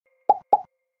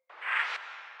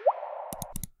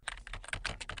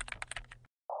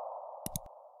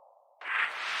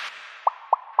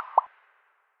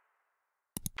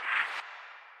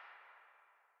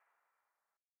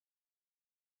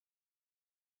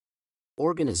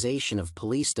Organization of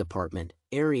police department,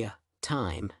 area,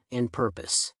 time, and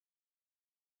purpose.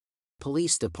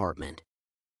 Police department.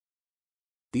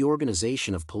 The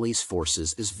organization of police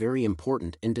forces is very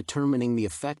important in determining the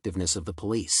effectiveness of the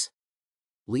police.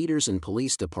 Leaders in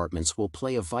police departments will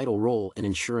play a vital role in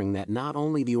ensuring that not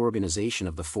only the organization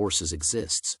of the forces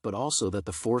exists but also that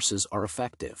the forces are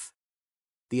effective.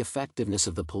 The effectiveness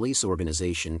of the police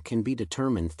organization can be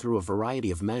determined through a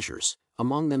variety of measures,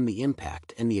 among them the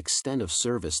impact and the extent of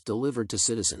service delivered to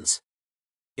citizens.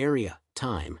 Area,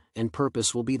 time, and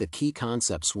purpose will be the key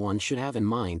concepts one should have in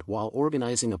mind while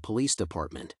organizing a police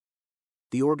department.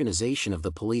 The organization of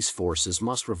the police forces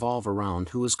must revolve around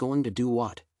who is going to do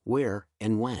what, where,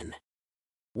 and when.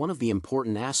 One of the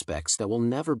important aspects that will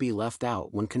never be left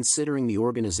out when considering the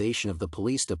organization of the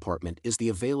police department is the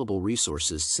available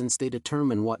resources, since they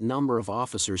determine what number of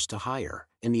officers to hire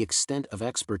and the extent of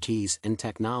expertise and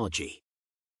technology.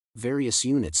 Various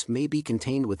units may be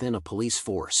contained within a police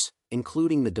force,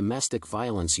 including the domestic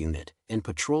violence unit and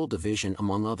patrol division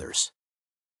among others.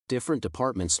 Different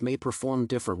departments may perform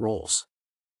different roles.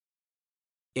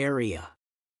 Area.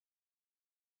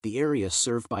 The area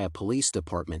served by a police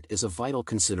department is a vital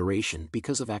consideration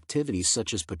because of activities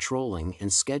such as patrolling and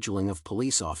scheduling of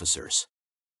police officers.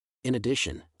 In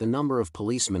addition, the number of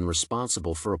policemen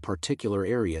responsible for a particular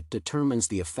area determines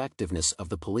the effectiveness of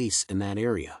the police in that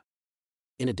area.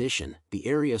 In addition, the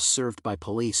area served by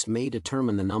police may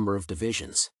determine the number of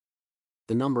divisions.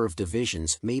 The number of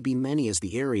divisions may be many as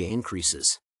the area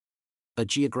increases. A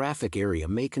geographic area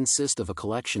may consist of a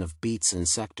collection of beats and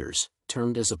sectors,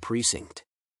 termed as a precinct.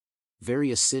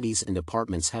 Various cities and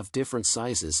departments have different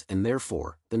sizes and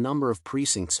therefore, the number of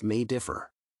precincts may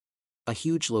differ. A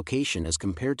huge location as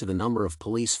compared to the number of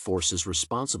police forces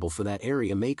responsible for that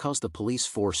area may cause the police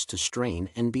force to strain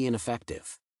and be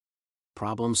ineffective.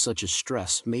 Problems such as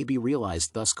stress may be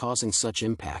realized, thus causing such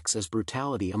impacts as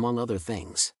brutality among other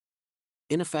things.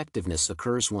 Ineffectiveness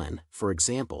occurs when, for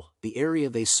example, the area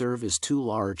they serve is too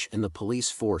large and the police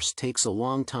force takes a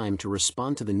long time to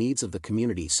respond to the needs of the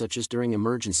community, such as during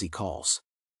emergency calls.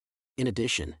 In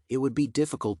addition, it would be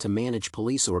difficult to manage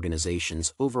police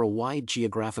organizations over a wide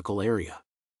geographical area.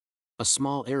 A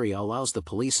small area allows the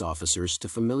police officers to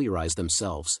familiarize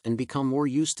themselves and become more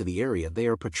used to the area they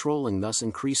are patrolling, thus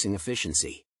increasing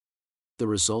efficiency. The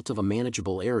result of a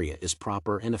manageable area is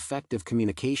proper and effective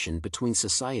communication between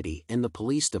society and the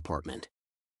police department.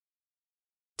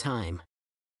 Time.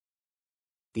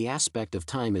 The aspect of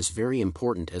time is very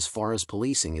important as far as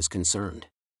policing is concerned.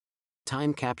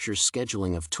 Time captures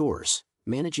scheduling of tours,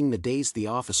 managing the days the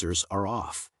officers are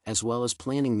off, as well as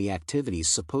planning the activities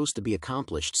supposed to be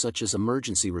accomplished, such as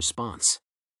emergency response.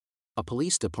 A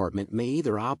police department may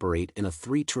either operate in a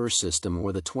 3-tour system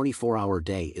where the 24-hour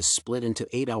day is split into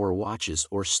 8-hour watches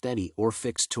or steady or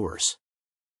fixed tours.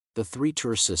 The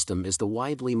 3-tour system is the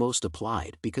widely most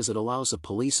applied because it allows a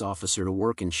police officer to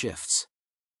work in shifts.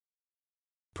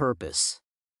 Purpose.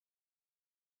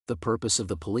 The purpose of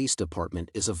the police department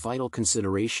is a vital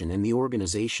consideration in the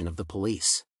organization of the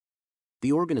police.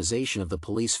 The organization of the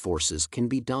police forces can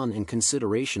be done in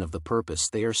consideration of the purpose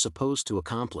they are supposed to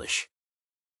accomplish.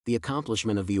 The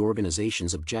accomplishment of the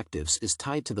organization's objectives is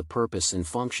tied to the purpose and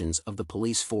functions of the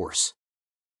police force.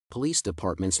 Police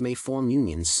departments may form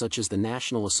unions such as the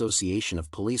National Association of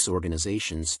Police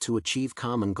Organizations to achieve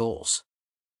common goals.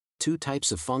 2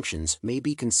 types of functions may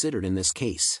be considered in this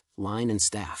case: line and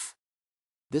staff.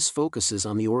 This focuses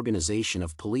on the organization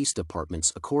of police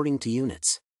departments according to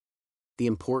units. The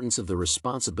importance of the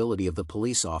responsibility of the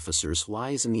police officers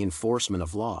lies in the enforcement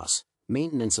of laws,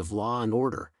 maintenance of law and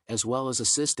order, as well as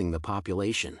assisting the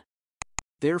population.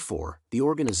 Therefore, the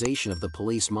organization of the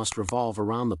police must revolve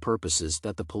around the purposes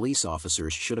that the police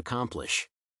officers should accomplish.